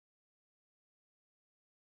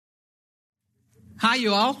Hi,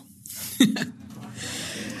 you all.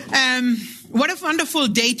 What a wonderful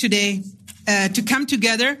day today to come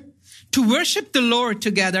together, to worship the Lord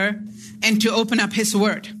together, and to open up His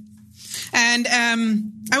Word. And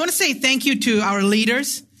I want to say thank you to our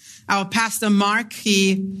leaders, our Pastor Mark,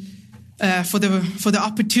 for the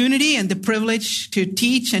opportunity and the privilege to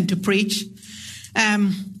teach and to preach.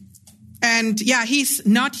 He's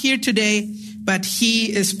not here today, but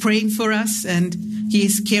he is praying for us and he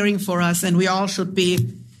is caring for us, and we all should be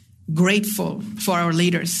grateful for our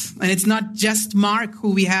leaders. And it's not just Mark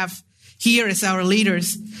who we have here as our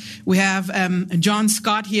leaders. We have John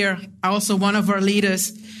Scott here, also one of our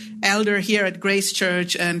leaders, elder here at Grace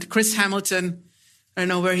Church, and Chris Hamilton, I don't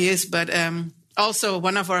know where he is, but also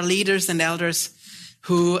one of our leaders and elders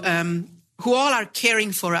who all are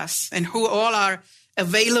caring for us and who all are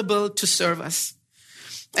available to serve us.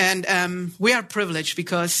 And we are privileged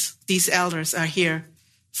because these elders are here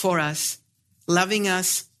for us, loving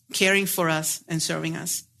us, caring for us, and serving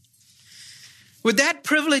us. With that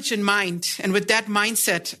privilege in mind and with that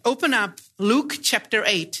mindset, open up Luke chapter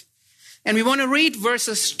 8. And we want to read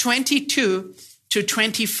verses 22 to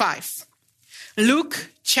 25.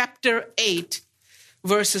 Luke chapter 8,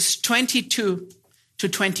 verses 22 to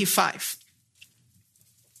 25.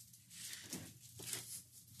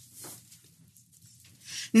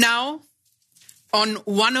 Now, on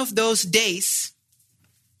one of those days,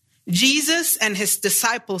 Jesus and his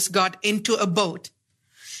disciples got into a boat,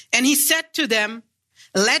 and he said to them,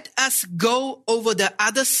 "Let us go over the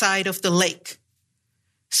other side of the lake."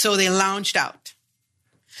 So they launched out.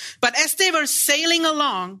 But as they were sailing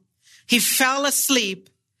along, he fell asleep,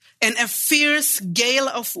 and a fierce gale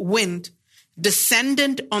of wind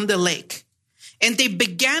descended on the lake, and they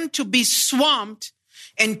began to be swamped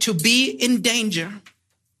and to be in danger.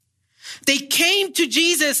 They came to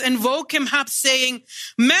Jesus and woke him up, saying,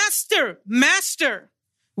 "Master, Master,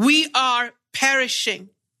 we are perishing."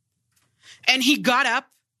 And he got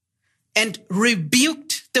up and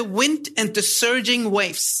rebuked the wind and the surging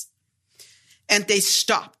waves. And they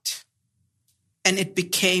stopped, and it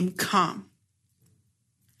became calm.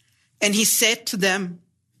 And he said to them,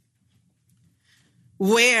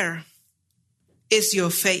 "Where is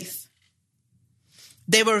your faith?"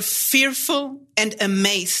 They were fearful and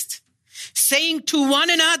amazed, saying to one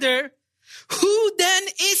another, "Who then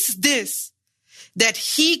is this that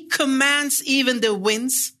he commands even the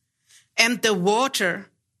winds and the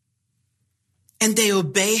water, and they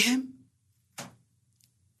obey him?"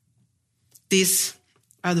 These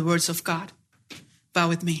are the words of God. Bow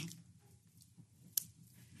with me.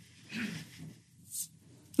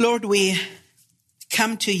 Lord, we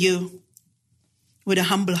come to you with a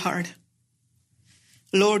humble heart.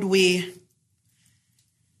 Lord, we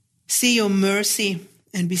see your mercy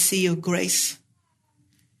and we see your grace.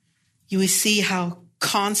 We see how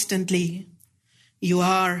constantly you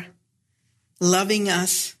are loving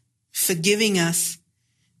us, forgiving us,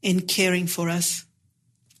 and caring for us.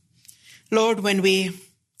 Lord, when we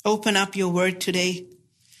open up your word today,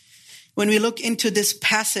 when we look into this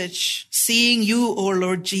passage, seeing you, O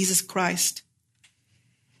Lord Jesus Christ,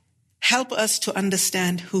 help us to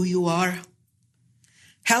understand who you are.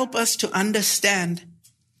 Help us to understand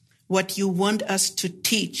what you want us to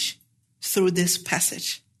teach through this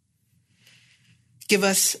passage. Give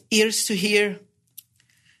us ears to hear.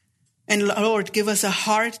 And Lord, give us a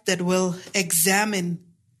heart that will examine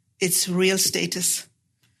its real status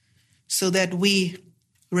so that we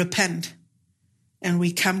repent and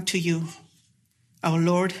we come to you, our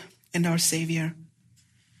Lord and our Savior.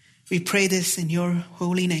 We pray this in your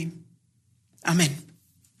holy name. Amen.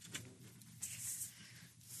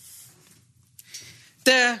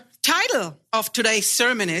 The title of today's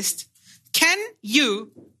sermon is, "Can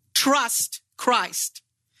You Trust Christ?"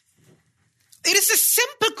 It is a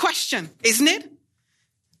simple question, isn't it?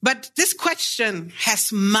 But this question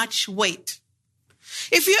has much weight.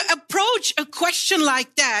 If you approach a question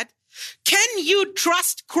like that, can you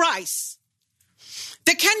trust Christ?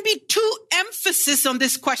 There can be two emphases on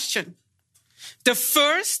this question. The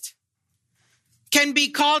first can be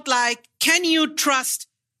called like, can you trust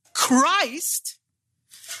Christ?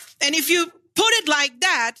 And if you put it like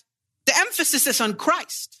that, the emphasis is on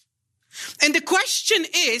Christ. And the question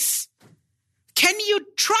is, can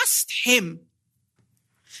you trust him?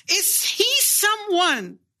 Is he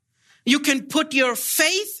someone you can put your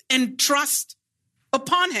faith and trust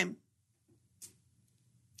upon him?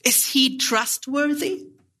 Is he trustworthy?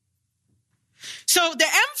 So the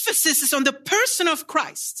emphasis is on the person of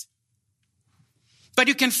Christ. But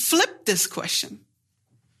you can flip this question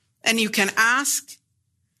and you can ask,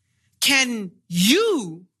 can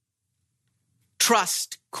you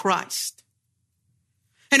trust Christ?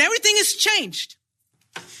 and everything is changed.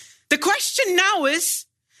 The question now is,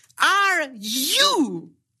 are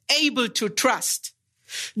you able to trust?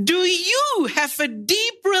 Do you have a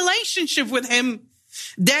deep relationship with him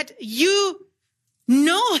that you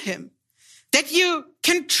know him, that you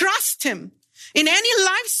can trust him in any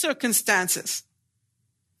life circumstances?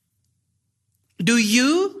 Do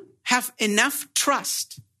you have enough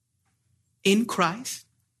trust in Christ?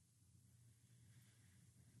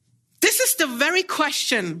 This is the very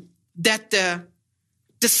question that the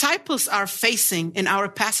disciples are facing in our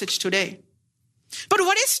passage today. But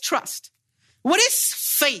what is trust? What is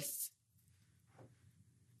faith?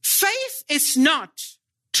 Faith is not,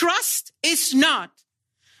 trust is not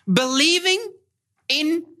believing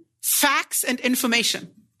in facts and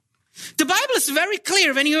information. The Bible is very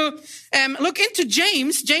clear. When you look into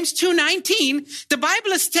James 2:19, the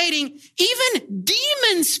Bible is stating even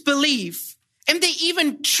demons believe and they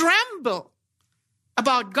even tremble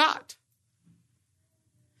about God.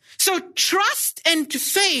 So trust and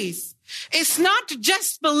faith is not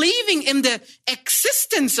just believing in the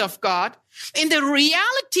existence of God, in the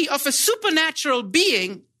reality of a supernatural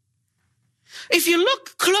being. If you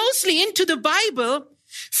look closely into the Bible,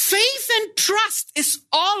 faith and trust is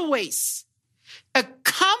always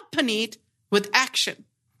accompanied with action.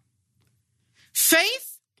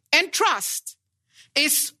 Faith and trust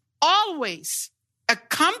is always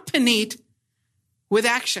accompanied with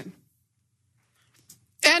action.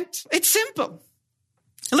 And it's simple.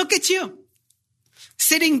 Look at you,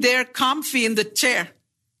 sitting there comfy in the chair.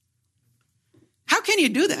 How can you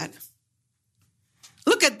do that?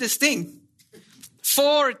 Look at this thing.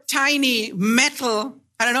 4 tiny metal,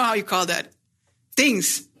 I don't know how you call that,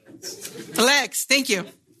 things. Legs, thank you.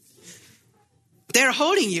 They're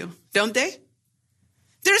holding you, don't they?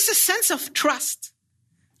 There's a sense of trust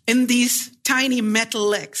in these tiny metal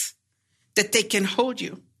legs that they can hold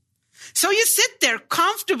you. So you sit there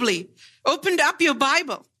comfortably, opened up your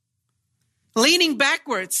Bible, leaning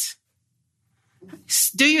backwards.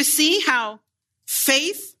 Do you see how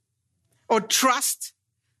faith or trust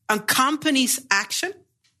accompanies action?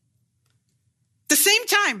 The same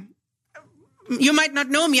time, you might not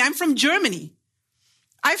know me, I'm from Germany.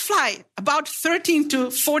 I fly about 13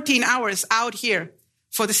 to 14 hours out here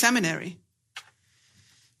for the seminary.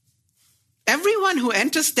 Everyone who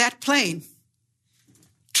enters that plane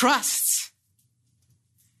trusts,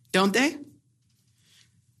 don't they?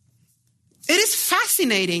 It is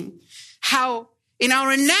fascinating how in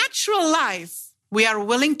our natural life we are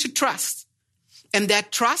willing to trust. And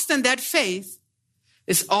that trust and that faith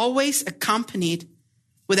is always accompanied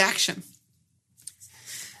with action.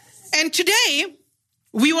 And today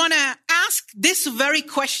we want to ask this very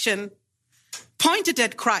question pointed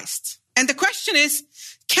at Christ. And the question is,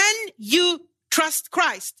 can you trust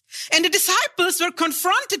Christ? And the disciples were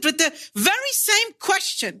confronted with the very same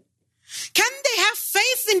question. Can they have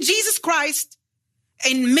faith in Jesus Christ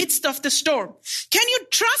in midst of the storm? Can you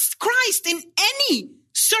trust Christ in any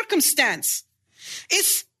circumstance?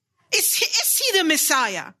 Is he the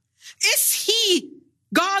Messiah? Is he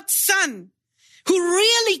God's Son who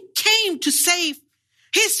really came to save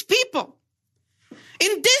his people?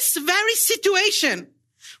 In this very situation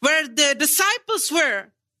where the disciples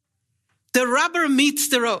were, the rubber meets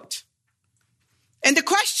the road. And the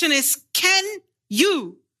question is,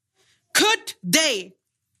 could they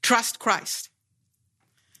trust Christ?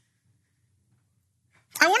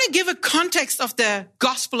 I want to give a context of the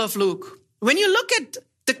Gospel of Luke. When you look at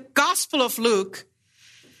the Gospel of Luke,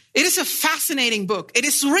 it is a fascinating book. It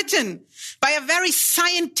is written by a very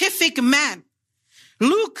scientific man.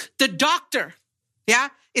 Luke, the doctor,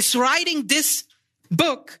 is writing this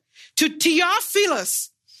book to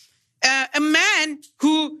Theophilus, a man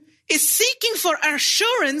who is seeking for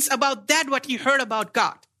assurance about that what he heard about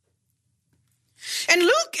God. And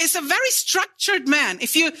Luke is a very structured man.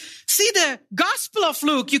 If you see the Gospel of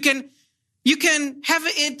Luke, you can have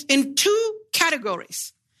it in 2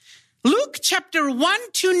 categories. Luke chapter 1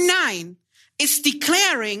 to 9 is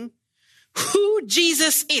declaring who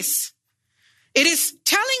Jesus is. It is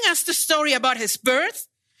telling us the story about his birth,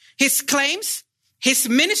 his claims, his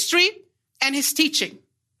ministry, and his teaching.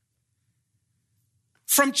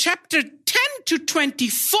 From chapter 10 to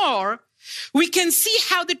 24, we can see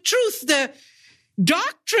how the truth, the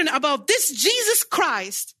doctrine about this Jesus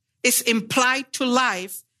Christ is implied to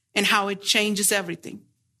life and how it changes everything.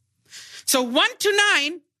 So 1 to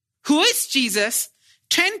 9, who is Jesus?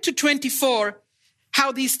 10 to 24,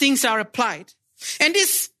 how these things are applied. And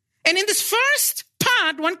in this first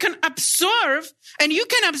part, one can observe, and you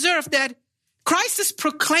can observe that Christ is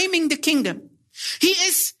proclaiming the kingdom. He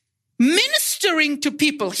is ministering ministering to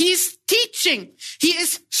people. He is teaching. He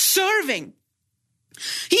is serving.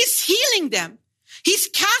 He's healing them. He's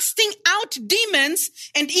casting out demons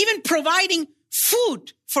and even providing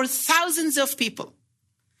food for thousands of people.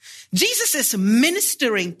 Jesus is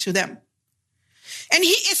ministering to them. And he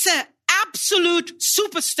is an absolute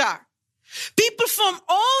superstar. People from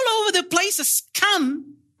all over the places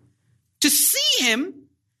come to see him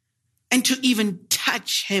and to even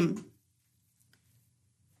touch him.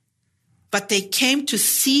 But they came to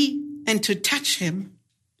see and to touch him,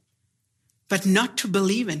 but not to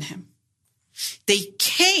believe in him. They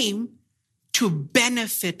came to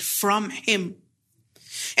benefit from him.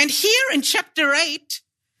 And here in chapter 8,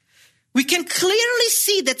 we can clearly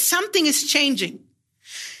see that something is changing.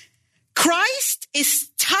 Christ is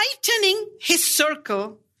tightening his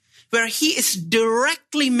circle where he is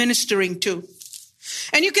directly ministering to.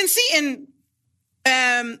 And you can see in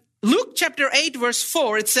Luke chapter 8, verse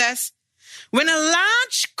 4, it says, when a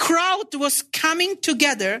large crowd was coming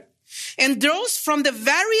together and those from the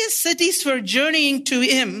various cities were journeying to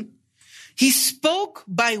him, he spoke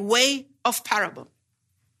by way of parable.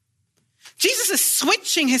 Jesus is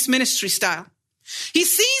switching his ministry style. He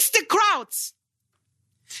sees the crowds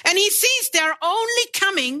and he sees they're only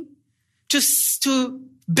coming to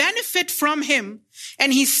benefit from him,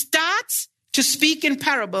 and he starts to speak in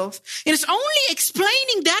parables. And it's only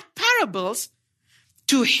explaining that parables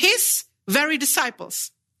to his very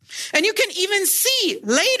disciples. And you can even see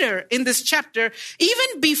later in this chapter,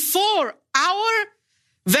 even before our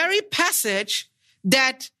very passage,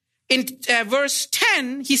 that in verse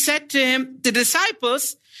 10, he said to him, the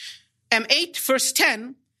disciples, 8 verse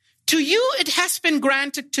 10, to you it has been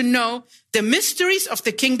granted to know the mysteries of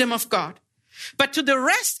the kingdom of God. But to the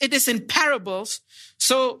rest it is in parables,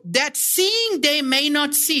 so that seeing they may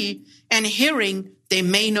not see, and hearing they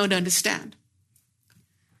may not understand.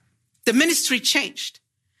 The ministry changed.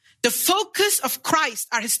 The focus of Christ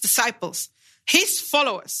are his disciples, his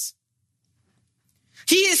followers.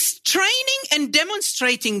 He is training and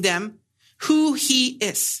demonstrating them who he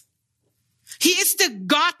is. He is the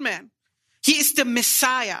God-man. He is the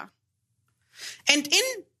Messiah. And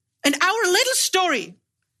in our little story,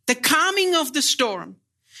 the calming of the storm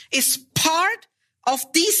is part of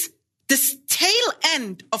this tail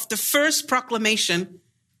end of the first proclamation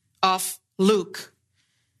of Luke.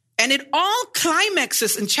 And it all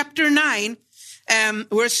climaxes in chapter 9,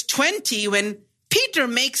 verse 20, when Peter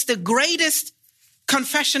makes the greatest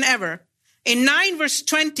confession ever. In 9 verse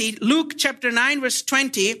 20, Luke chapter 9 verse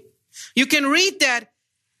 20, you can read that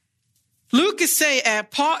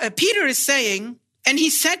Peter is saying, and he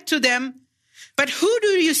said to them, but who do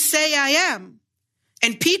you say I am?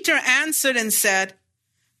 And Peter answered and said,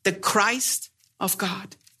 the Christ of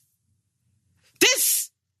God. This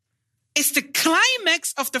is the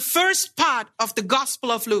climax of the first part of the Gospel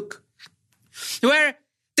of Luke, where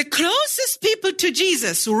the closest people to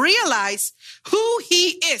Jesus realize who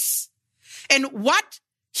he is and what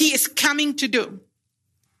he is coming to do.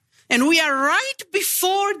 And we are right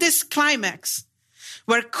before this climax,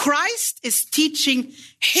 where Christ is teaching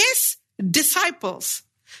his disciples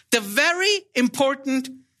the very important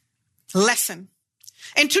lesson.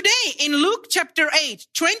 And today in Luke chapter 8,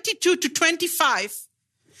 22 to 25,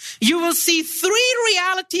 you will see 3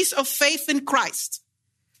 realities of faith in Christ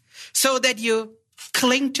so that you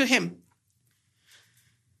cling to him.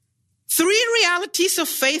 3 realities of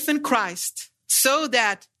faith in Christ so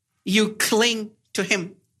that you cling to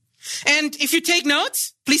him. And if you take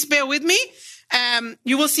notes, please bear with me.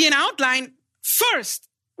 You will see an outline. First,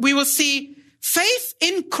 we will see faith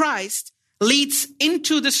in Christ leads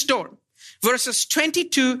into the storm, verses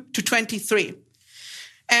 22 to 23.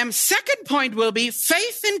 Second point will be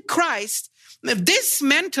faith in Christ, this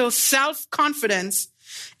mental self-confidence.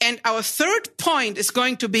 And our third point is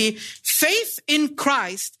going to be faith in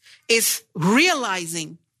Christ is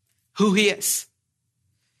realizing who he is.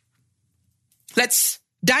 Let's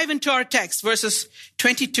dive into our text, verses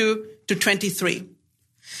 22 to 23.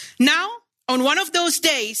 Now, on one of those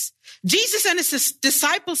days, Jesus and his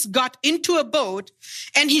disciples got into a boat,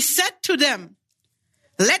 and he said to them,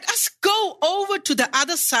 let us go over to the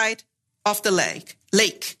other side of the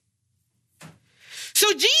lake.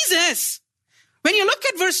 So Jesus, when you look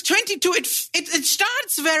at verse 22, it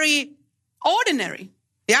starts very ordinary.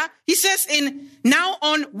 Yeah, he says now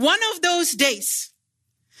on one of those days.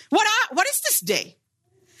 What is this day?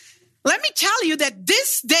 Let me tell you that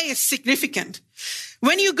this day is significant.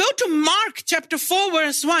 When you go to Mark chapter 4,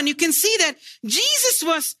 verse 1, you can see that Jesus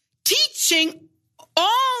was teaching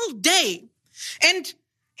all day. And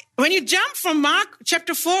when you jump from Mark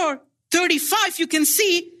chapter 4, 35, you can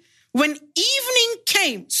see when evening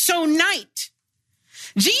came, so night,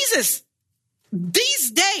 Jesus,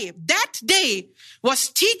 that day was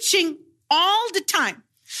teaching all the time.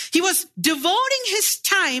 He was devoting his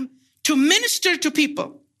time to minister to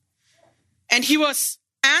people. And he was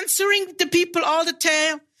answering the people all the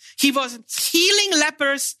time. He was healing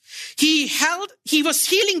lepers. He was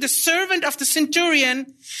healing the servant of the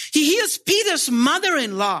centurion. He heals Peter's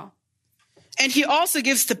mother-in-law. And he also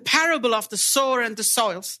gives the parable of the sower and the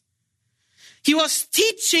soils. He was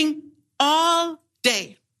teaching all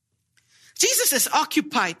day. Jesus is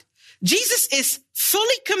occupied. Jesus is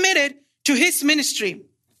fully committed to his ministry.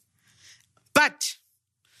 But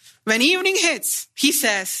when evening hits, he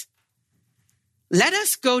says, let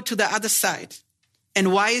us go to the other side.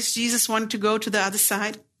 And why is Jesus wanting to go to the other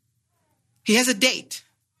side? He has a date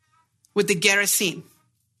with the Gerasene.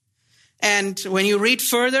 And when you read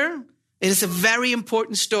further, it is a very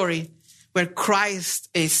important story where Christ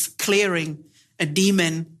is clearing a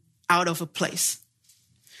demon out of a place.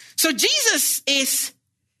 So Jesus is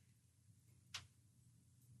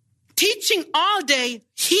teaching all day,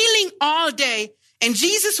 healing all day, and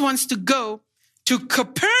Jesus wants to go to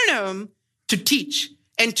Capernaum to teach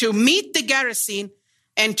and to meet the Gerasene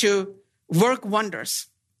and to work wonders.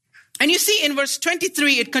 And you see in verse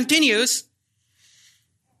 23, it continues,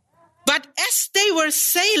 but as they were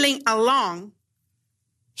sailing along,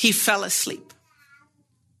 he fell asleep.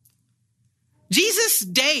 Jesus'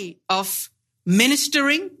 day of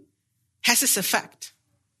ministering has this effect.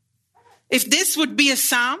 If this would be a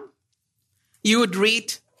psalm, you would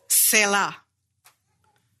read Selah.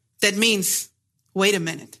 That means, wait a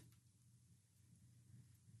minute.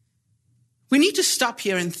 We need to stop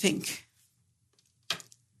here and think.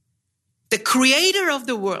 The creator of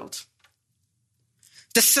the world,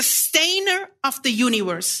 the sustainer of the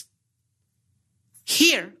universe,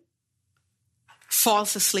 here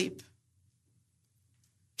falls asleep.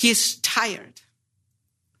 He is tired.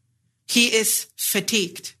 He is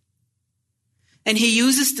fatigued. And he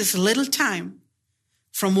uses this little time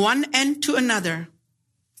from one end to another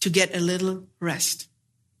to get a little rest.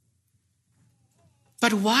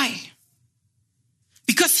 But why?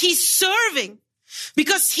 Because he's serving.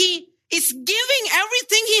 Because he is giving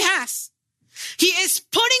everything he has. He is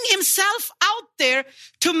putting himself out there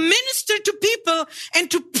to minister to people and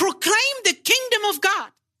to proclaim the kingdom of God.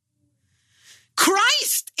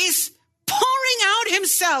 Christ is pouring out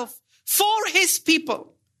himself for his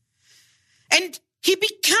people. And he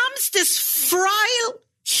becomes this frail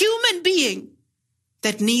human being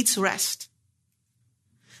that needs rest.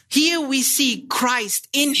 Here we see Christ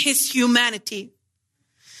in his humanity.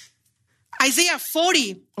 Isaiah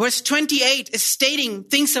 40 verse 28 is stating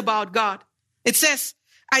things about God. It says,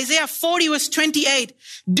 Isaiah 40 verse 28,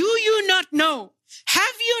 do you not know?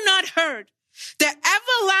 Have you not heard? The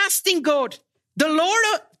everlasting God, the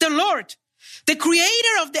Lord, the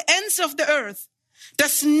creator of the ends of the earth,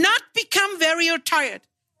 does not become weary or tired.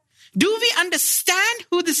 Do we understand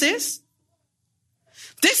who this is?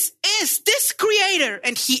 This is this creator,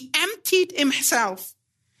 and he emptied himself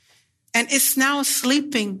and is now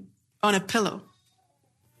sleeping on a pillow.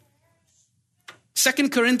 2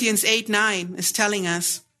 Corinthians 8:9 is telling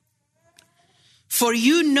us, for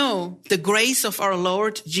you know the grace of our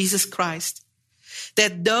Lord Jesus Christ,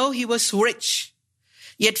 that though he was rich,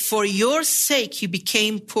 yet for your sake he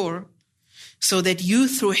became poor, so that you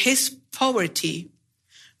through his poverty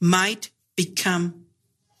might become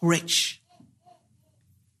rich.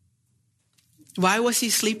 Why was he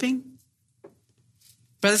sleeping?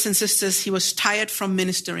 Brothers and sisters, he was tired from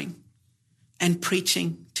ministering and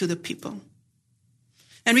preaching to the people.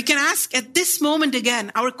 And we can ask at this moment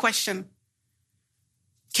again our question,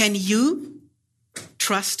 can you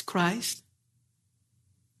trust Christ?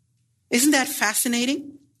 Isn't that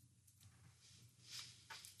fascinating?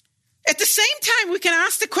 At the same time, we can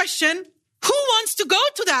ask the question, who wants to go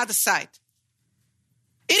to the other side?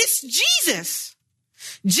 It is Jesus.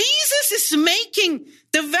 Jesus is making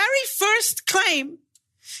the very first claim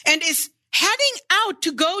and is heading out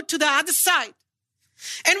to go to the other side.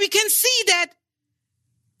 And we can see that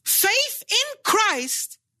faith in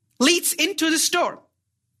Christ leads into the storm.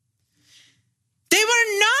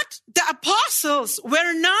 The apostles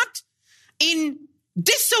were not in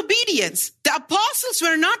disobedience. The apostles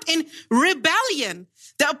were not in rebellion.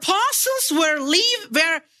 The apostles were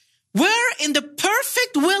in the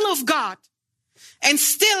perfect will of God. And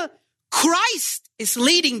still, Christ is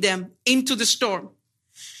leading them into the storm.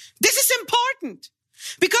 This is important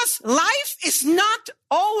because life is not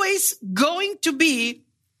always going to be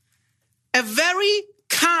a very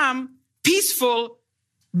calm, peaceful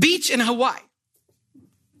beach in Hawaii.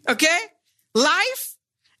 Okay? Life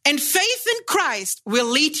and faith in Christ will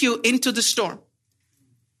lead you into the storm.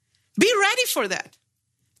 Be ready for that.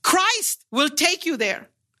 Christ will take you there.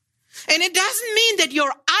 And it doesn't mean that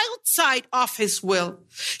you're outside of his will.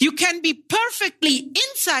 You can be perfectly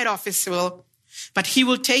inside of his will, but he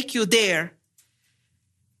will take you there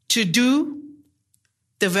to do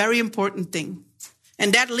the very important thing.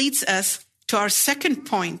 And that leads us to our second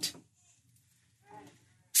point.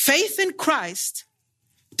 Faith in Christ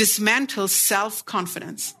dismantles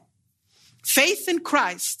self-confidence. Faith in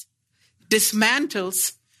Christ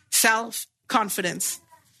dismantles self-confidence.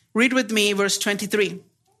 Read with me verse 23.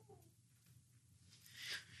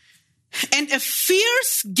 And a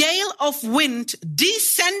fierce gale of wind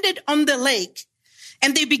descended on the lake,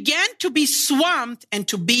 and they began to be swamped and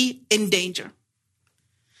to be in danger.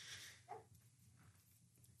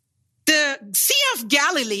 The Sea of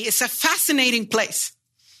Galilee is a fascinating place.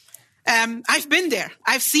 I've been there.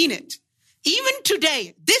 I've seen it. Even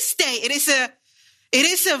today, this day, it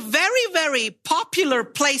is a very, very popular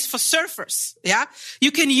place for surfers. Yeah,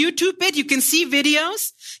 you can YouTube it. You can see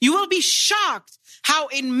videos. You will be shocked how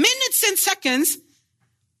in minutes and seconds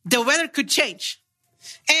the weather could change.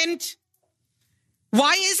 And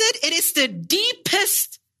why is it? It is the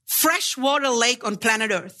deepest freshwater lake on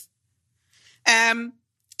planet Earth.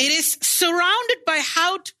 It is surrounded by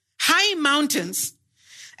high mountains,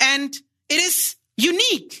 and it is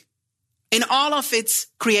unique in all of its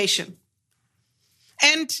creation.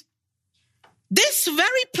 And this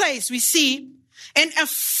very place we see, and a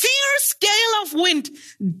fierce gale of wind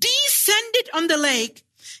descended on the lake,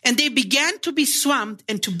 and they began to be swamped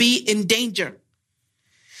and to be in danger.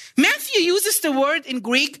 Matthew uses the word in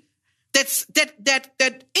Greek that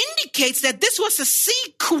indicates that this was a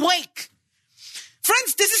sea quake.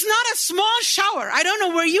 Friends, this is not a small shower. I don't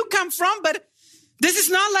know where you come from, but this is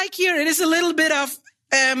not like here. It is a little bit of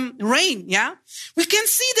rain, yeah? We can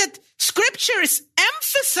see that Scripture is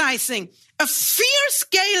emphasizing a fierce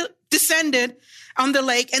gale descended on the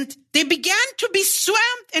lake, and they began to be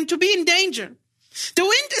swamped and to be in danger. The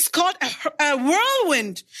wind is called a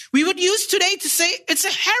whirlwind. We would use today to say it's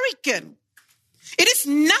a hurricane. It is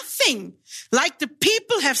nothing like the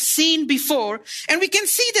people have seen before, and we can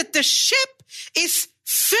see that the ship is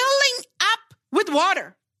filling up with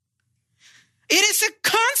water. It is a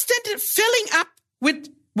constant filling up with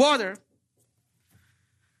water.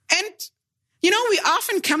 And, we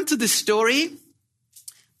often come to this story.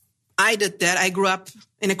 I did that. I grew up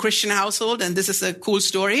in a Christian household, and this is a cool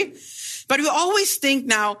story. But we always think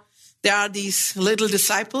now there are these little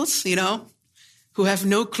disciples, who have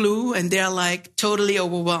no clue, and they're like totally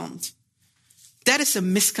overwhelmed. That is a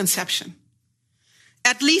misconception.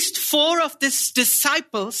 At least 4 of these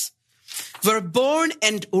disciples were born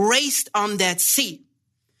and raised on that sea.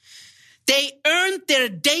 They earned their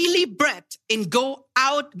daily bread in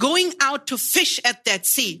going out to fish at that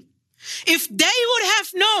sea. If they would have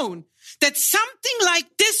known that something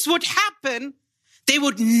like this would happen, they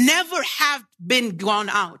would never have been gone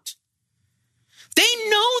out. They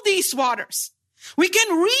know these waters. We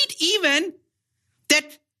can read even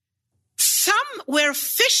that some were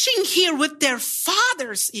fishing here with their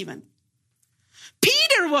fathers even.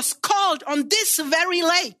 Peter was called on this very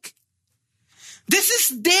lake. This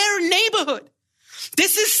is their neighborhood.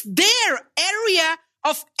 This is their area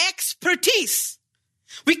of expertise.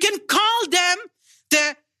 We can call them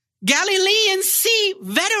the Galilean Sea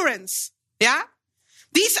veterans. Yeah?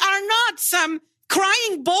 These are not some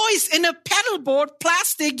crying boys in a paddleboard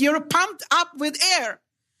plastic you're pumped up with air.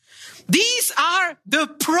 These are the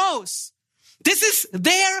pros. This is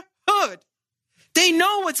their hood. They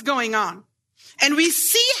know what's going on. And we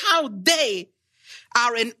see how they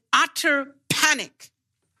are in utter panic.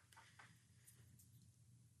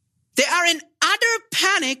 They are in utter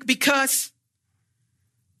panic because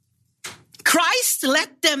Christ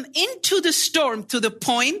led them into the storm to the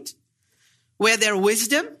point where their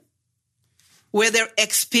wisdom, where their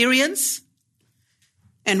experience,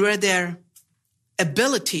 and where their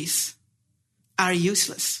abilities are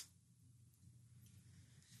useless.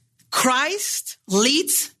 Christ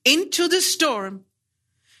leads into the storm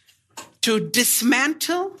to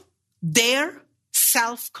dismantle their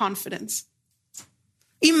self-confidence.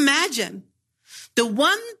 Imagine the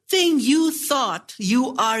one thing you thought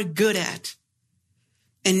you are good at,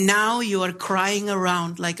 and now you are crying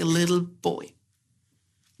around like a little boy.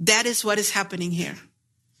 That is what is happening here.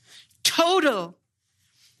 Total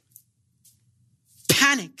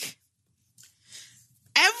panic.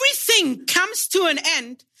 Everything comes to an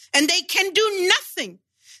end, and they can do nothing.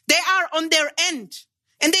 They are on their end,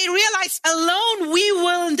 and they realize alone we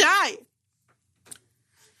will die.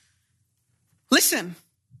 Listen,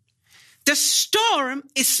 the storm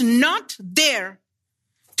is not there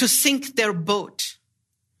to sink their boat.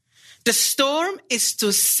 The storm is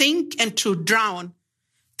to sink and to drown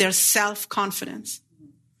their self-confidence.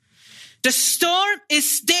 The storm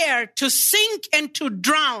is there to sink and to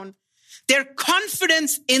drown their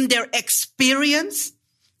confidence in their experience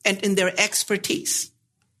and in their expertise.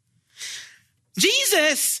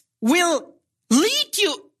 Jesus will lead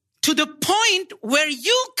you to the point where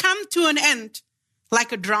you come to an end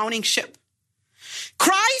like a drowning ship.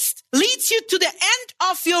 Christ leads you to the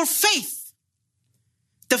end of your faith,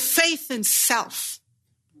 the faith in self.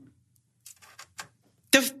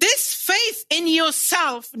 This faith in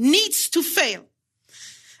yourself needs to fail.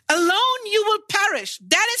 Alone you will perish.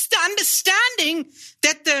 That is the understanding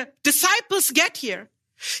that the disciples get here.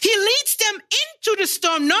 He leads them into the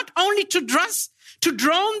storm, not only to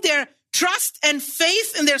drown their trust and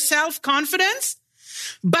faith in their self-confidence,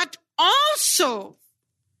 but also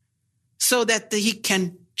so that he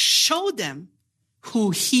can show them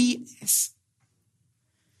who he is.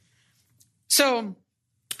 So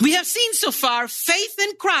we have seen so far, faith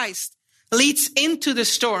in Christ leads into the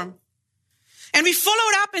storm. And we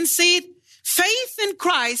followed up and said, faith in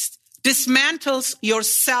Christ dismantles your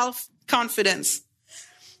self-confidence.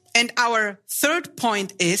 And our third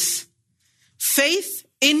point is, faith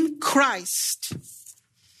in Christ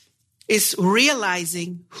is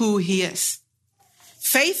realizing who he is.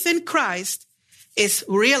 Faith in Christ is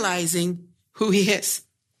realizing who he is.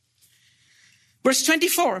 Verse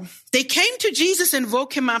 24, they came to Jesus and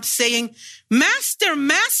woke him up saying, Master,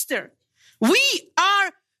 Master, we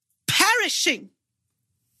are perishing.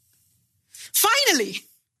 Finally,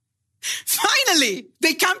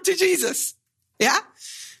 they come to Jesus. Yeah?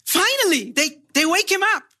 Finally, they wake him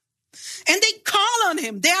up and they call on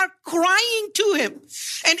him. They are crying to him.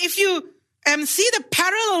 And if you see the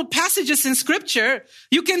parallel passages in scripture,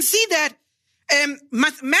 you can see that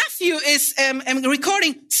Matthew is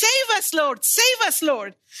recording, save us, Lord, save us,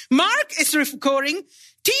 Lord. Mark is recording,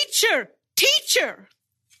 teacher, teacher.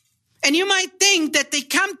 And you might think that they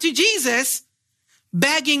come to Jesus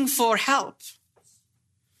begging for help.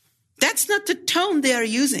 That's not the tone they are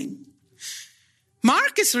using.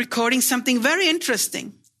 Mark is recording something very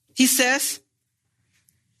interesting. He says,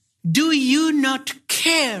 do you not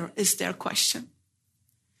care, is their question.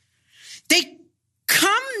 They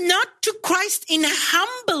come not to Christ in a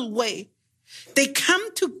humble way. They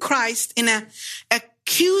come to Christ in an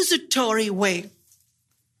accusatory way.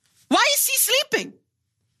 Why is he sleeping?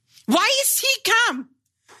 Why is he come?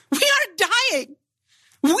 We are dying.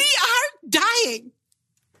 We are dying.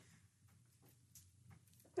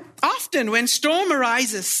 Often when storm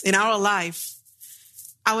arises in our life,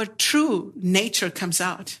 our true nature comes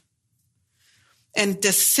out. And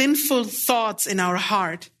the sinful thoughts in our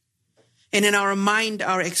heart and in our mind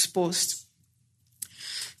are exposed.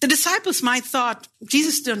 The disciples might thought,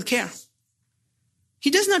 Jesus don't care.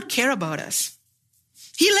 He does not care about us.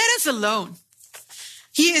 He let us alone.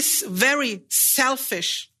 He is very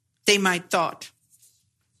selfish, they might thought.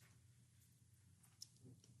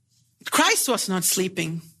 Christ was not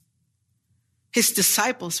sleeping. His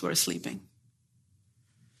disciples were sleeping.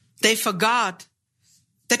 They forgot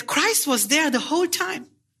that Christ was there the whole time.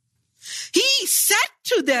 He said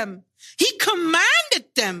to them, he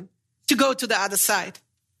commanded them to go to the other side.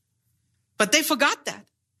 But they forgot that.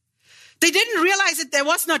 They didn't realize that that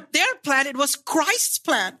was not their plan, it was Christ's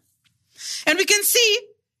plan. And we can see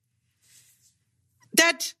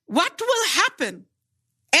that what will happen,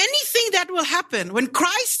 anything that will happen, when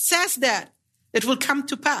Christ says that, it will come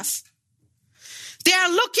to pass. They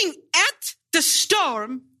are looking at the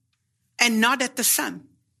storm and not at the sun.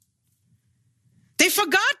 They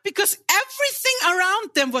forgot because everything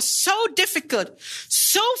around them was so difficult,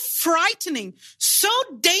 so frightening, so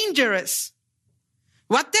dangerous.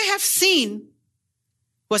 What they have seen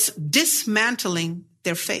was dismantling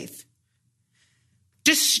their faith,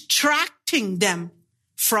 distracting them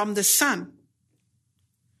from the sun.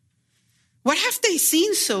 What have they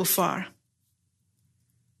seen so far?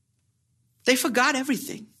 They forgot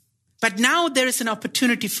everything. But now there is an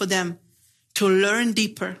opportunity for them to learn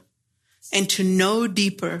deeper and to know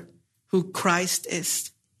deeper who Christ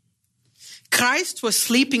is. Christ was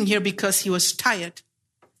sleeping here because he was tired.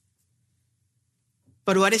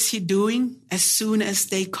 But what is he doing as soon as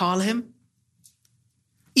they call him?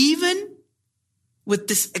 Even with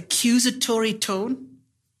this accusatory tone,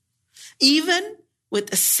 even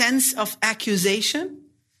with a sense of accusation,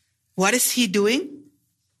 what is he doing?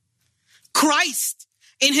 Christ,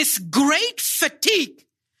 in his great fatigue,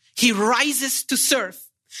 he rises to serve.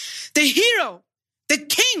 The hero, the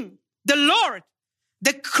king, the Lord,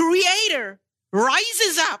 the creator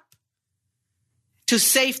rises up to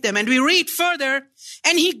save them. And we read further,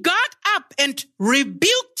 and he got up and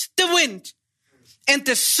rebuked the wind and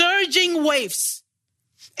the surging waves,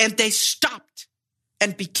 and they stopped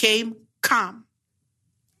and became calm.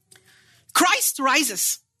 Christ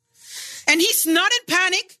rises, and he's not in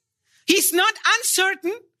panic. He's not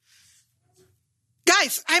uncertain.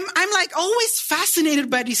 Guys, I'm like always fascinated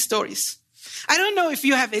by these stories. I don't know if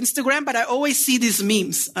you have Instagram, but I always see these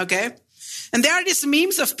memes, okay? And there are these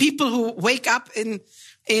memes of people who wake up in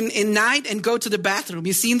night and go to the bathroom.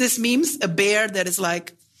 You've seen these memes? A bear that is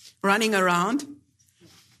like running around.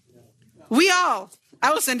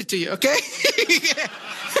 I will send it to you, okay?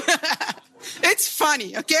 It's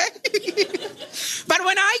funny, okay? But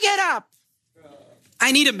when I get up,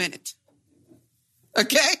 I need a minute.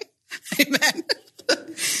 Okay? Amen.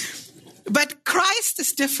 But Christ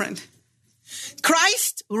is different.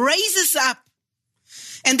 Christ raises up,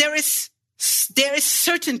 and there is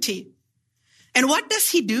certainty. And what does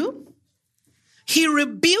he do? He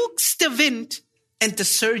rebukes the wind and the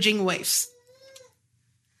surging waves.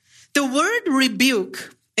 The word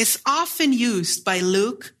rebuke is often used by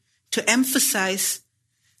Luke to emphasize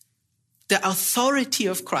the authority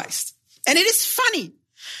of Christ. And it is funny.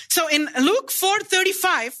 So in Luke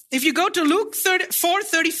 4:35, if you go to Luke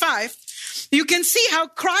 4:35, you can see how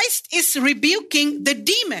Christ is rebuking the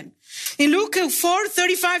demon. In Luke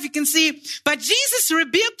 4:35, you can see, but Jesus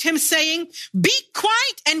rebuked him, saying, "Be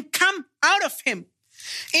quiet and come out of him."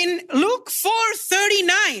 In Luke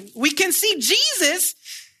 4:39, we can see Jesus,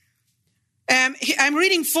 I'm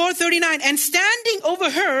reading 4:39, and standing over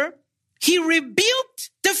her, he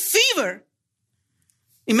rebuked the fever.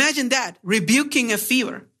 Imagine that, rebuking a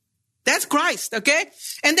fever. That's Christ, okay?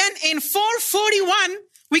 And then in 4:41,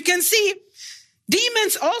 we can see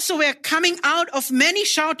demons also were coming out of many,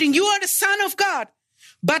 shouting, "You are the Son of God."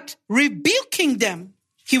 But rebuking them,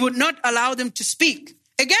 he would not allow them to speak.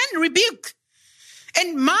 Again, rebuke.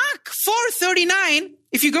 And Mark 4:39,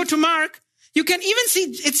 if you go to Mark, you can even see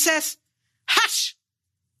it says, "Hush,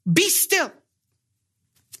 be still."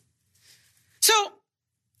 So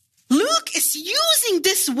Luke is using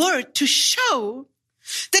this word to show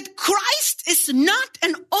that Christ is not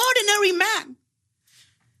an ordinary man.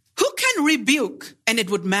 Who can rebuke and it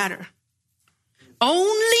would matter?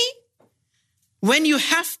 Only when you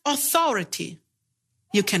have authority,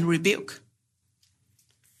 you can rebuke.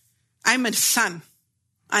 I'm a son.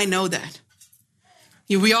 I know that.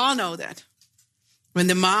 We all know that. When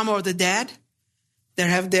the mom or the dad, they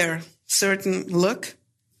have their certain look.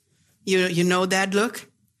 You know that look.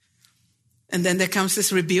 And then there comes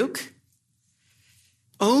this rebuke.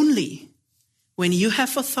 Only when you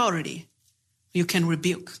have authority, you can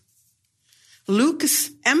rebuke. Luke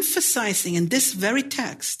is emphasizing in this very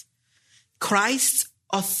text Christ's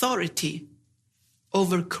authority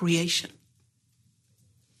over creation.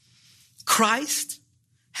 Christ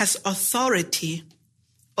has authority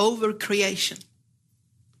over creation.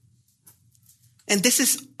 And this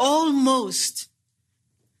is almost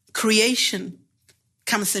creation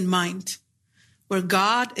comes in mind, where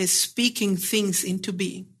God is speaking things into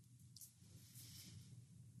being.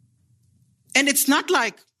 And it's not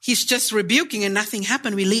like he's just rebuking and nothing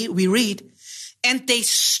happened. We read, and they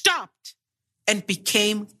stopped and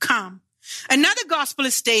became calm. Another gospel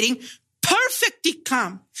is stating perfectly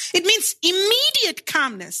calm. It means immediate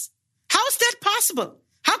calmness. How is that possible?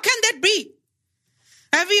 How can that be?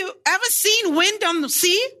 Have you ever seen wind on the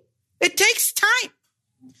sea? It takes time.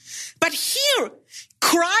 But here,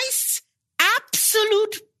 Christ's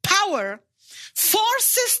absolute power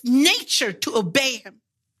forces nature to obey him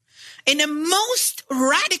in a most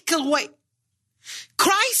radical way.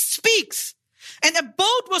 Christ speaks, and a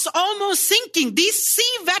boat was almost sinking. These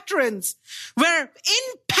sea veterans were in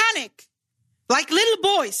panic, like little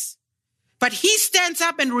boys. But he stands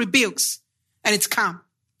up and rebukes, and it's calm,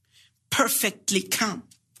 perfectly calm.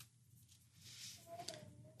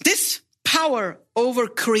 This power over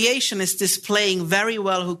creation is displaying very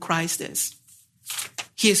well who Christ is.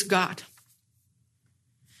 He is God.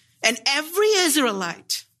 And every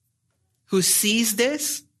Israelite who sees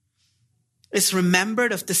this is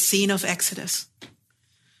remembered of the scene of Exodus,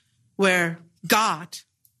 where God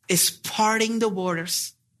is parting the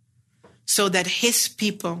waters so that his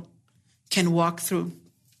people can walk through.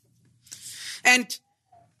 And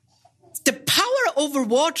the power over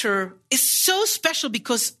water is so special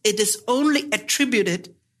because it is only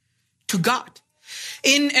attributed to God.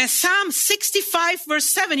 In Psalm 65 verse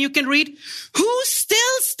 7, you can read, "Who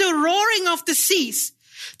stills the roaring of the seas,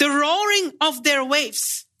 the roaring of their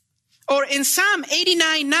waves?" Or in Psalm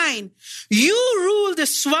 89:9, "You rule the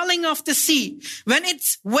swelling of the sea. When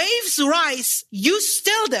its waves rise, you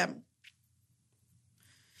still them."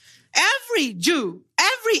 every Jew,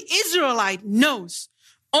 every Israelite knows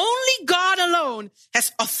only God alone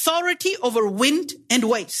has authority over wind and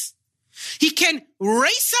waves. He can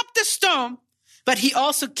raise up the storm, but he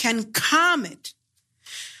also can calm it.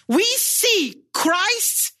 We see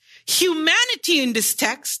Christ's humanity in this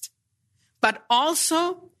text, but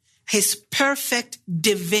also his perfect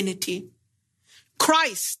divinity.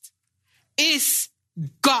 Christ is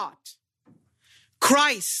God.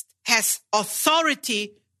 Christ has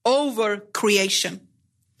authority over creation.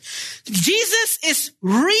 Jesus is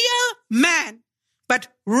real man, but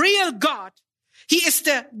real God. He is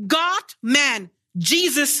the God-man,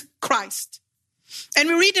 Jesus Christ. And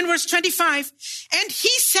we read in verse 25, and he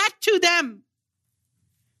said to them,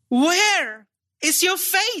 where is your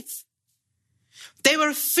faith? They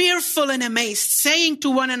were fearful and amazed, saying to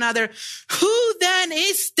one another, who then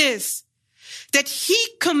is this, that he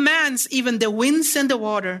commands even the winds and the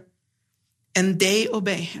water, and they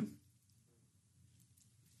obey him?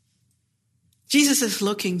 Jesus is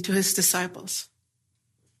looking to his disciples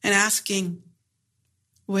and asking,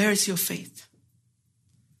 where is your faith?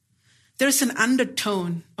 There's an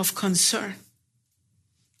undertone of concern,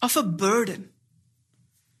 of a burden.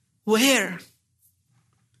 Where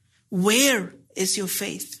is your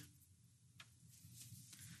faith?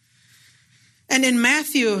 And in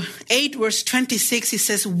Matthew 8, verse 26, he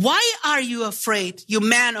says, why are you afraid, you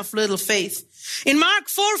man of little faith? In Mark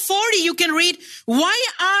 4:40, you can read, why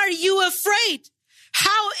are you afraid?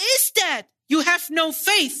 How is that you have no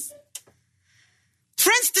faith?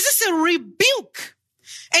 Friends, this is a rebuke.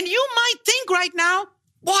 And you might think right now,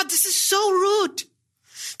 wow, this is so rude.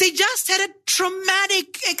 They just had a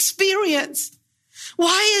traumatic experience.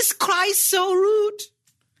 Why is Christ so rude?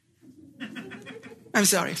 I'm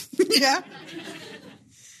sorry. Yeah.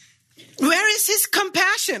 Where is his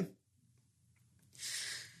compassion?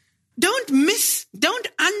 Don't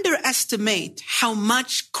underestimate how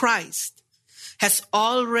much Christ has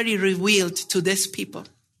already revealed to this people.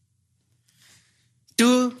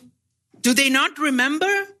 Do they not remember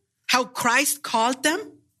how Christ called them?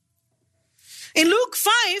 In Luke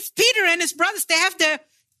 5, Peter and his brothers, they have the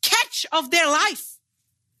catch of their life.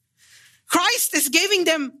 Christ is giving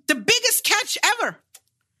them the biggest catch ever.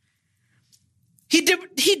 He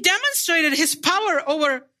demonstrated his power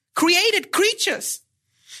over created creatures.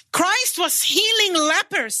 Christ was healing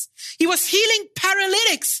lepers. He was healing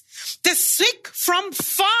paralytics, the sick from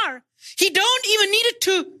far. He don't even need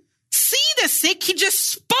to see the sick. He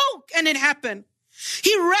just spoke and it happened.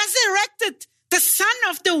 He resurrected the son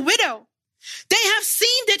of the widow. They have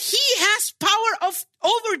seen that he has power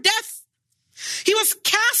over death. He was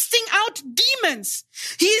casting out demons.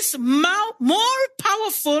 He is more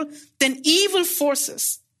powerful than evil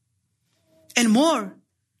forces. And more,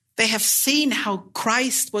 they have seen how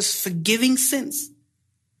Christ was forgiving sins.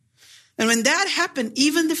 And when that happened,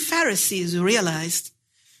 even the Pharisees realized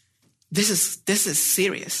this is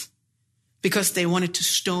serious, because they wanted to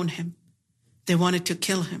stone him. They wanted to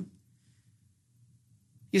kill him.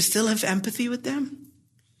 You still have empathy with them?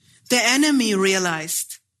 The enemy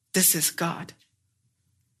realized this is God.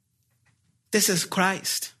 This is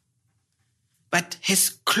Christ. But his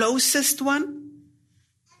closest one,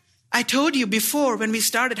 I told you before when we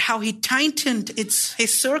started how he tightened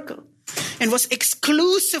his circle and was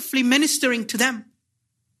exclusively ministering to them.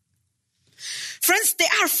 Friends, they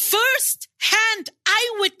are first-hand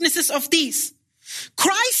eyewitnesses of these.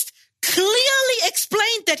 Christ clearly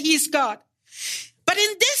explained that he is God. But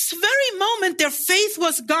in this very moment, their faith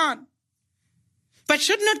was gone. But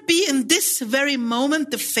should not be in this very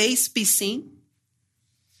moment the faith be seen?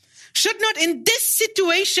 Should not in this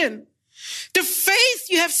situation, the faith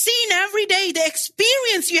you have seen every day, the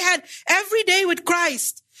experience you had every day with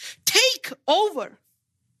Christ, take over?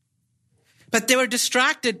 But they were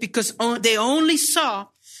distracted because they only saw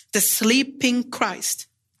the sleeping Christ.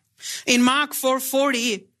 In Mark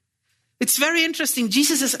 4:40, it's very interesting.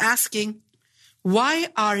 Jesus is asking, why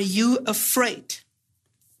are you afraid?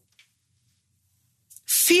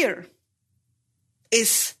 Fear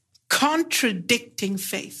is contradicting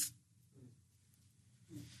faith.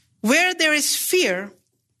 Where there is fear,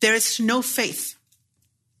 there is no faith.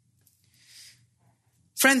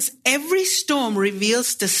 Friends, every storm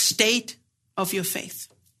reveals the state of your faith.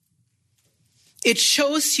 It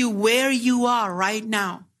shows you where you are right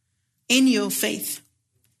now in your faith.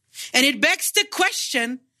 And it begs the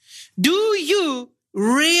question, do you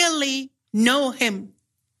really know him?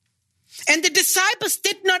 And the disciples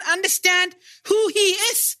did not understand who he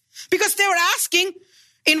is, because they were asking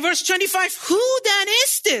in verse 25, who then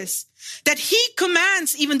is this that he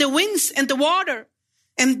commands even the winds and the water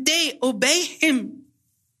and they obey him?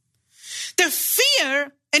 The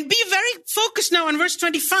fear And be very focused now on verse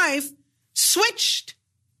 25, switched.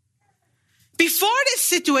 Before this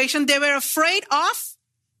situation, they were afraid of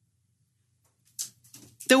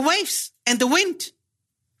the waves and the wind.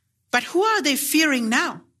 But who are they fearing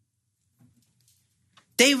now?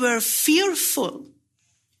 They were fearful.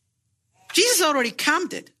 Jesus already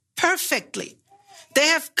calmed it perfectly. They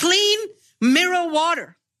have clean mirror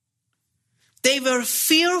water. They were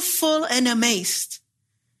fearful and amazed,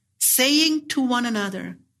 saying to one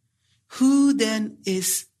another, who then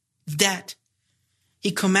is that?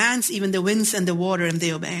 He commands even the winds and the water, and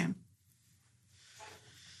they obey him.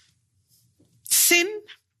 Sin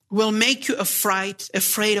will make you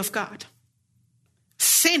afraid of God.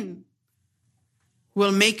 Sin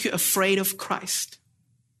will make you afraid of Christ.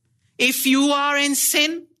 If you are in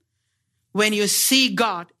sin, when you see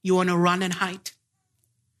God, you want to run and hide.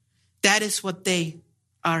 That is what they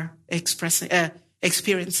are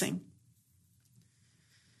experiencing.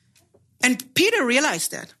 And Peter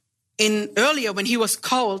realized that. Earlier when he was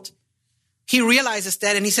called, he realizes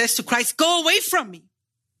that and he says to Christ, go away from me.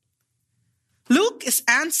 Luke is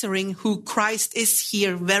answering who Christ is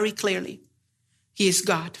here very clearly. He is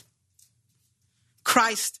God.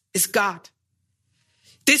 Christ is God.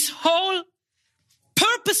 This whole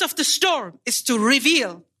purpose of the storm is to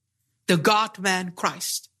reveal the God-man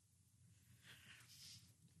Christ.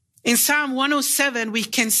 In Psalm 107, we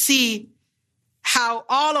can see how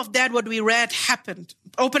all of that, what we read, happened.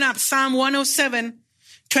 Open up Psalm 107,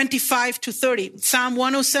 25 to 30. Psalm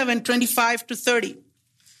 107, 25 to 30.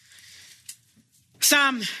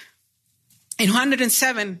 Psalm in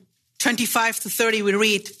 107, 25 to 30, we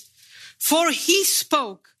read, for he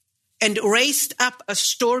spoke and raised up a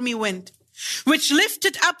stormy wind, which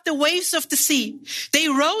lifted up the waves of the sea. They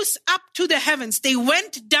rose up to the heavens. They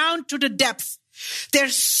went down to the depths. Their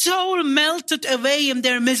soul melted away in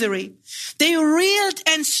their misery. They reeled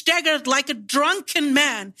and staggered like a drunken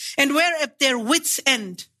man and were at their wits'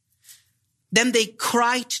 end. Then they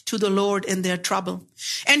cried to the Lord in their trouble,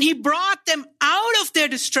 and he brought them out of their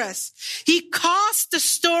distress. He caused the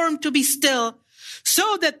storm to be still,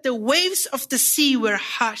 so that the waves of the sea were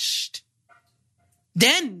hushed.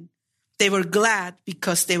 Then they were glad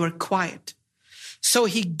because they were quiet. So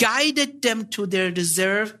he guided them to their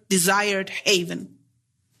desired haven.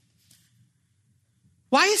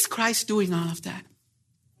 Why is Christ doing all of that?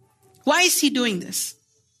 Why is he doing this?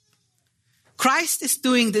 Christ is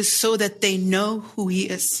doing this so that they know who he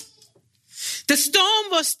is. The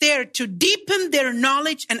storm was there to deepen their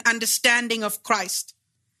knowledge and understanding of Christ.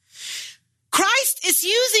 Christ is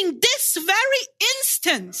using this very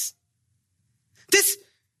instance, this,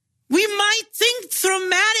 we might think,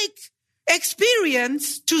 traumatic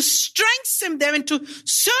experience to strengthen them and to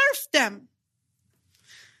serve them.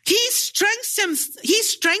 He strengthens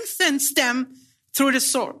them through the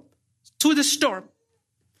storm.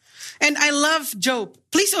 And I love Job.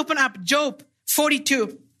 Please open up Job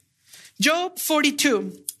 42. Job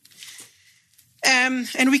 42.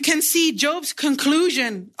 And we can see Job's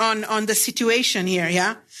conclusion on the situation here,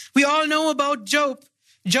 yeah? We all know about Job.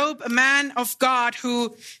 Job, a man of God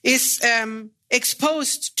who is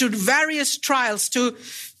exposed to various trials, to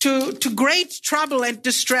great trouble and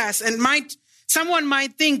distress. And someone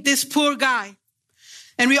might think this poor guy.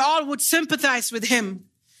 And we all would sympathize with him.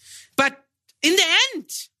 But in the end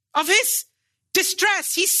of his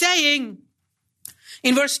distress, he's saying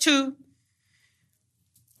in verse 2,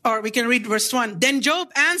 or we can read verse 1. Then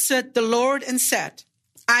Job answered the Lord and said,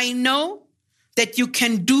 I know that you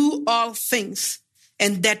can do all things,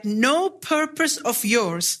 and that no purpose of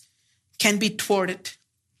yours can be thwarted.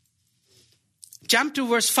 Jump to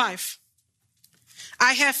verse 5.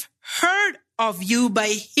 I have heard of you by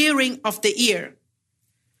hearing of the ear,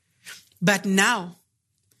 but now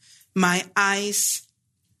my eyes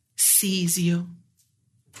sees you.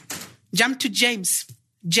 Jump to James.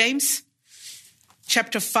 James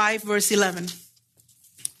chapter 5, verse 11.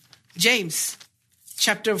 James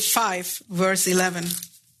chapter 5, verse 11.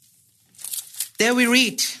 There we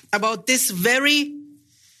read about this very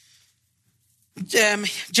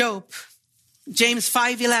Job. James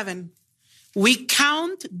 5:11. We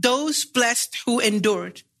count those blessed who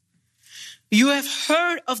endured. You have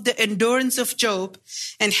heard of the endurance of Job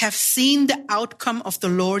and have seen the outcome of the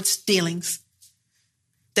Lord's dealings,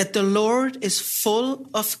 that the Lord is full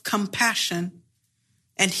of compassion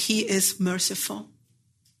and he is merciful.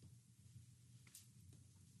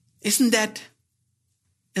 Isn't that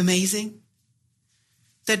amazing?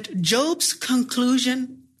 That Job's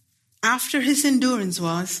conclusion after his endurance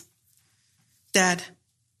was that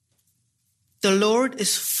the Lord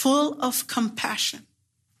is full of compassion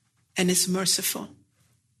and is merciful.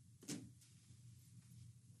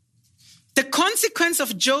 The consequence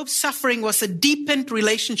of Job's suffering was a deepened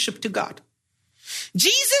relationship to God.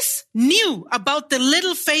 Jesus knew about the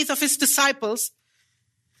little faith of his disciples,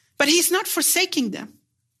 but he's not forsaking them.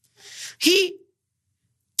 He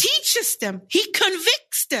teaches them, he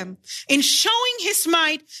convicts them in showing his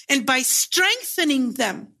might and by strengthening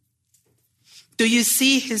them. Do you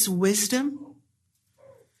see his wisdom?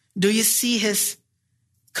 Do you see his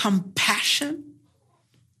compassion?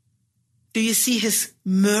 Do you see his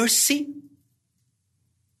mercy?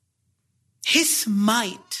 His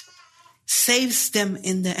might saves them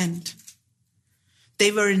in the end.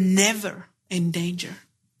 They were never in danger.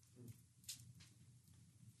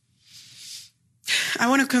 I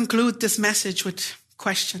want to conclude this message with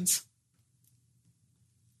questions.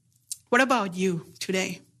 What about you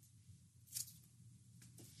today?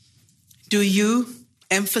 Do you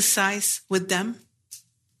emphasize with them?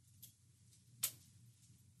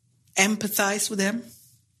 Empathize with them?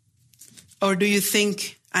 Or do you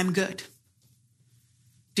think, I'm good?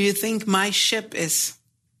 Do you think my ship is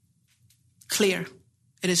clear?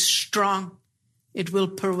 It is strong. It will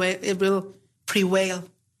prevail.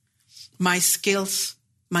 My skills,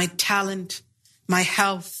 my talent, my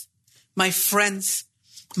health, my friends,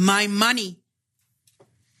 my money,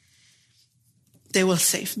 they will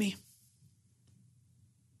save me.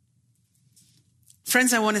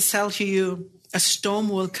 Friends, I want to tell you, a storm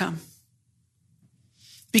will come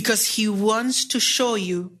because he wants to show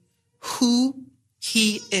you who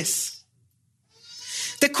he is.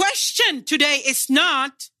 The question today is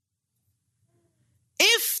not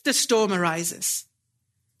if the storm arises.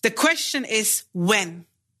 The question is when.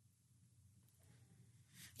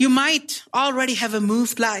 You might already have a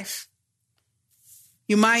moved life.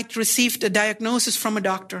 You might receive a diagnosis from a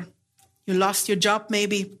doctor. You lost your job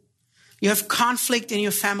maybe. You have conflict in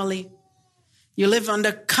your family. You live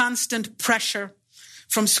under constant pressure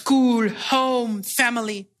from school, home,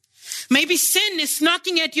 family. Maybe sin is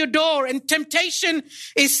knocking at your door and temptation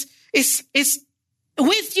is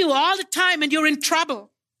with you all the time and you're in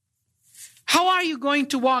trouble. How are you going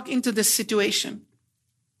to walk into this situation?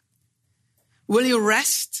 Will you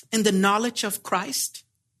rest in the knowledge of Christ?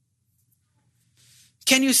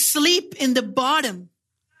 Can you sleep in the bottom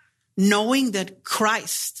knowing that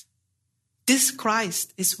Christ, this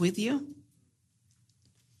Christ, is with you?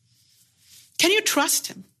 Can you trust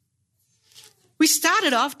him? We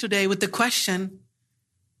started off today with the question,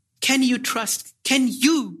 can you trust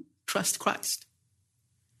Christ?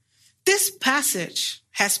 This passage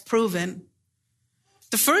has proven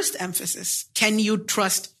the first emphasis. Can you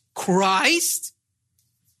trust Christ?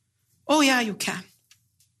 Oh yeah, you can.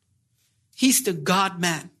 He's the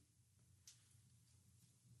God-man.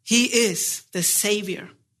 He is the Savior,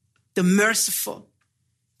 the merciful,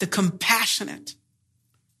 the compassionate.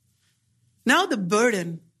 Now the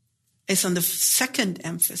burden is on the second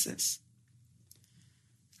emphasis.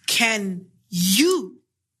 Can you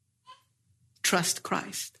trust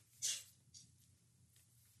Christ?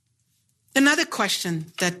 Another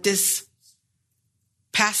question that this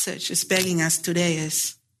passage is begging us today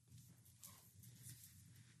is,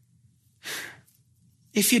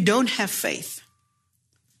 if you don't have faith,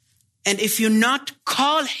 and if you not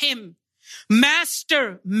call him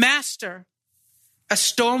Master, Master, a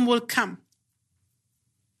storm will come.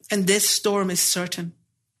 And this storm is certain.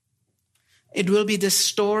 It will be the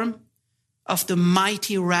storm of the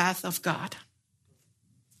mighty wrath of God.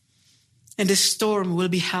 And this storm will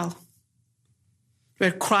be hell,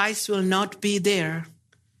 where Christ will not be there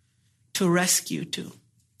to rescue you.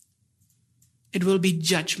 It will be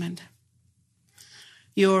judgment.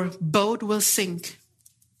 Your boat will sink,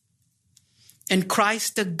 and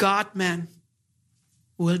Christ, the God-man,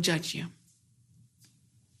 will judge you.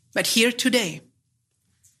 But here today,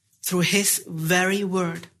 through his very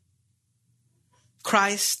word,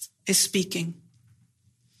 Christ is speaking,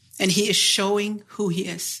 and he is showing who he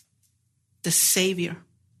is, the Savior.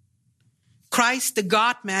 Christ, the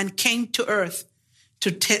God-man, came to earth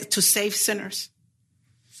to save sinners.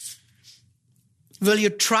 Will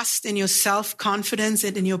you trust in your self-confidence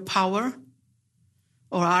and in your power?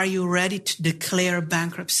 Or are you ready to declare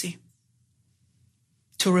bankruptcy?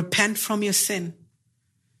 To repent from your sin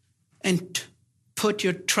and put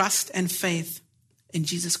your trust and faith in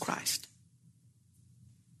Jesus Christ?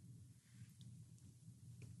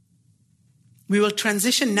 We will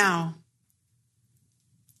transition now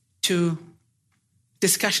to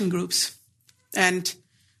discussion groups. And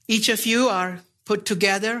each of you are put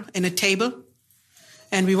together in a table.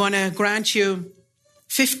 And we want to grant you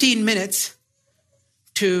 15 minutes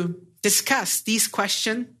to discuss these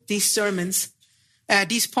questions, these sermons,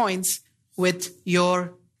 these points with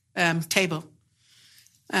your table.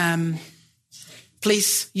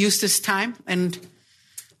 please use this time and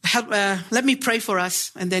help. Let me pray for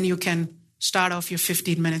us, and then you can start off your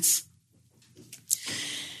 15 minutes.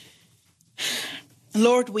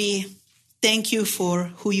 Lord, we thank you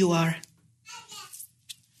for who you are.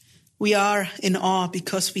 We are in awe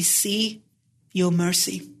because we see your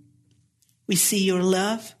mercy. We see your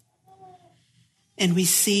love, and we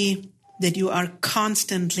see that you are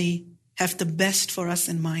constantly have the best for us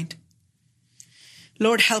in mind.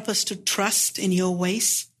 Lord, help us to trust in your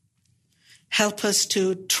ways. Help us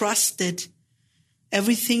to trust that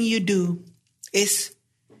everything you do is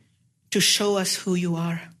to show us who you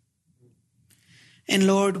are. And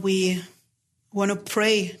Lord, we want to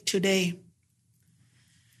pray today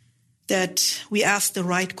that we ask the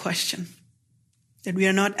right question, that we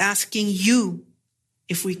are not asking you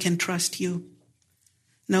if we can trust you.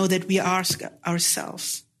 No, that we ask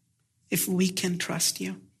ourselves if we can trust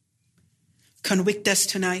you. Convict us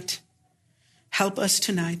tonight. Help us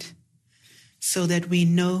tonight so that we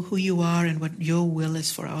know who you are and what your will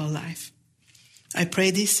is for our life. I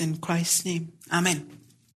pray this in Christ's name. Amen.